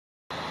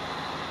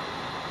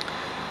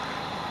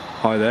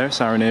Hi there, it's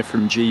Aaron here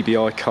from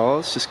ZGY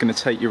Cars. Just going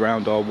to take you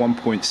around our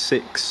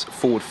 1.6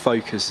 Ford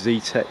Focus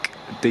Z-Tech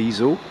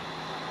diesel. You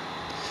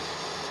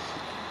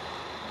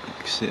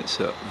can see it's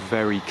a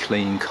very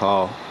clean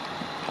car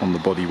on the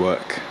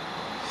bodywork,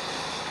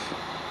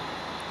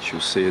 which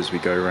you'll see as we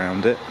go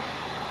around it.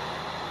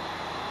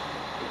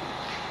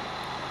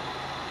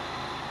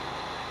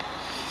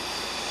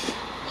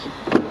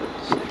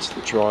 So it's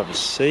the driver's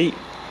seat.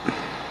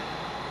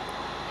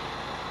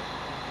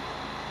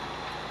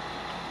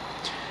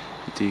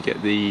 You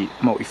get the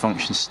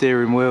multifunction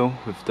steering wheel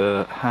with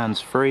the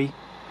hands-free.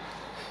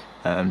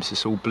 So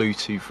it's all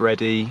Bluetooth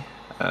ready.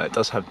 It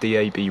does have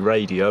DAB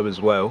radio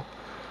as well,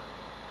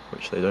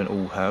 which they don't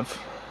all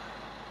have.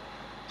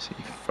 See,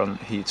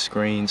 front heated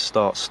screen,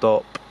 start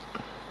stop.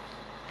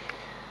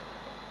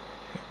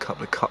 A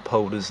couple of cup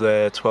holders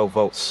there,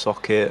 12-volt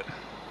socket.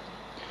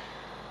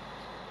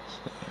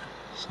 So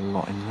there's a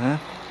lot in there.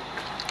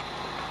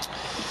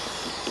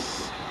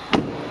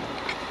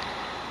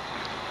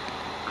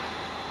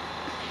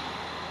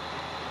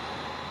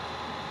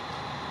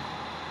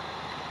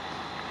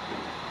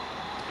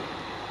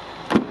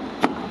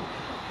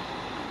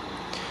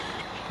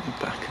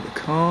 The back of the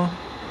car.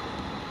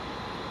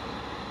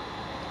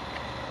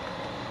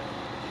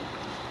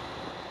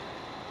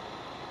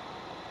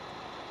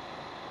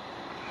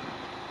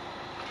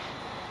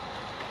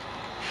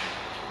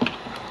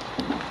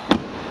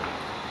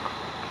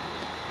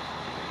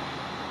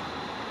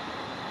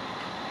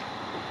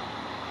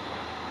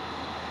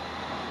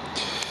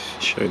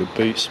 Show the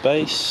boot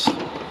space.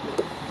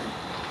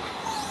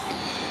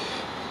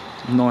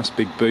 Nice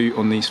big boot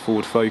on these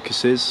Ford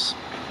Focuses.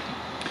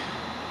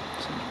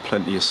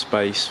 Plenty of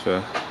space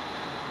for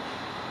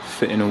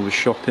fitting all the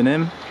shopping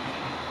in.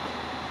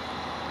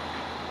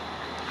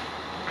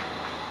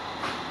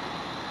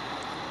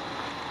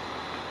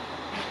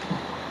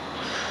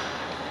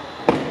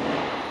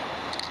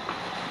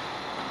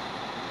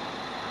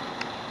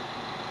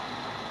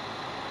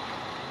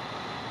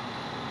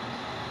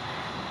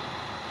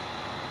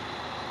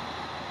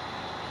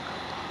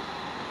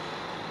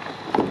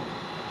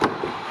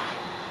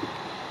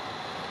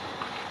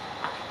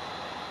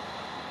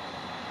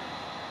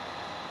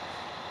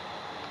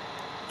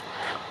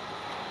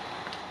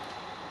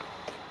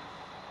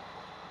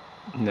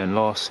 And then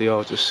lastly,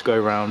 I'll just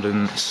go around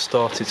and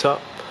start it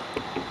up.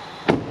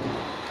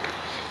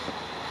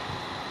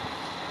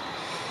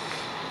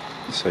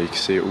 So you can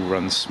see it all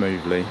runs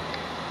smoothly.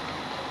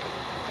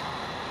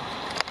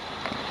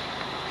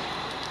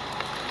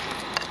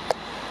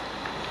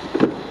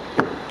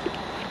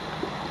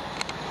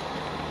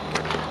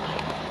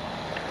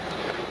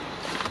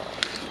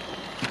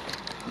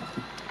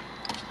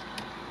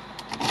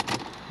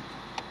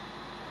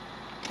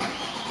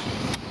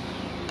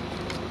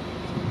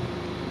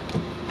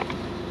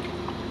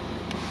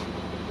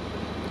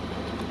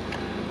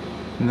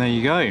 And there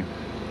you go.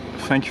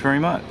 Thank you very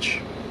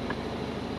much.